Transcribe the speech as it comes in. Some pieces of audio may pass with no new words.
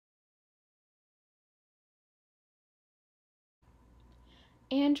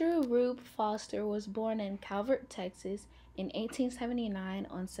Andrew Rube Foster was born in Calvert, Texas in 1879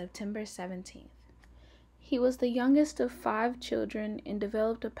 on September 17th. He was the youngest of 5 children and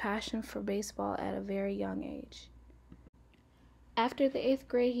developed a passion for baseball at a very young age. After the 8th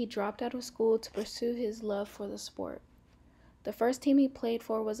grade, he dropped out of school to pursue his love for the sport. The first team he played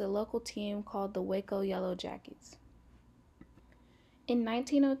for was a local team called the Waco Yellow Jackets. In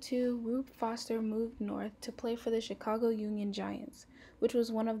 1902, Rube Foster moved north to play for the Chicago Union Giants, which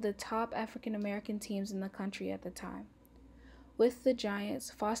was one of the top African American teams in the country at the time. With the Giants,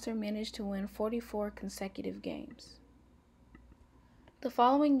 Foster managed to win 44 consecutive games. The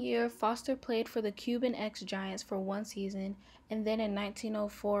following year, Foster played for the Cuban ex-Giants for 1 season, and then in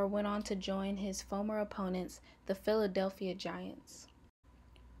 1904 went on to join his former opponents, the Philadelphia Giants.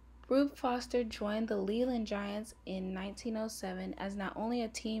 Rube Foster joined the Leland Giants in 1907 as not only a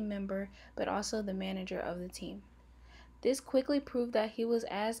team member but also the manager of the team. This quickly proved that he was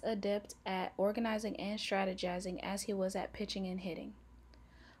as adept at organizing and strategizing as he was at pitching and hitting.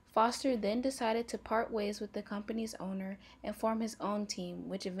 Foster then decided to part ways with the company's owner and form his own team,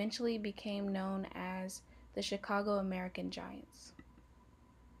 which eventually became known as the Chicago American Giants.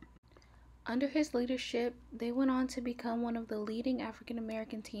 Under his leadership, they went on to become one of the leading African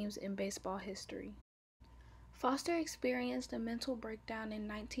American teams in baseball history. Foster experienced a mental breakdown in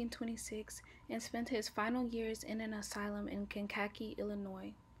 1926 and spent his final years in an asylum in Kankakee,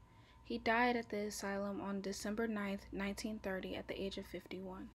 Illinois. He died at the asylum on December 9, 1930, at the age of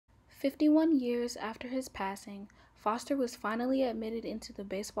 51. 51 years after his passing, Foster was finally admitted into the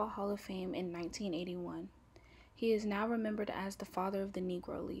Baseball Hall of Fame in 1981. He is now remembered as the father of the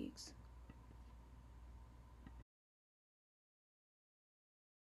Negro Leagues.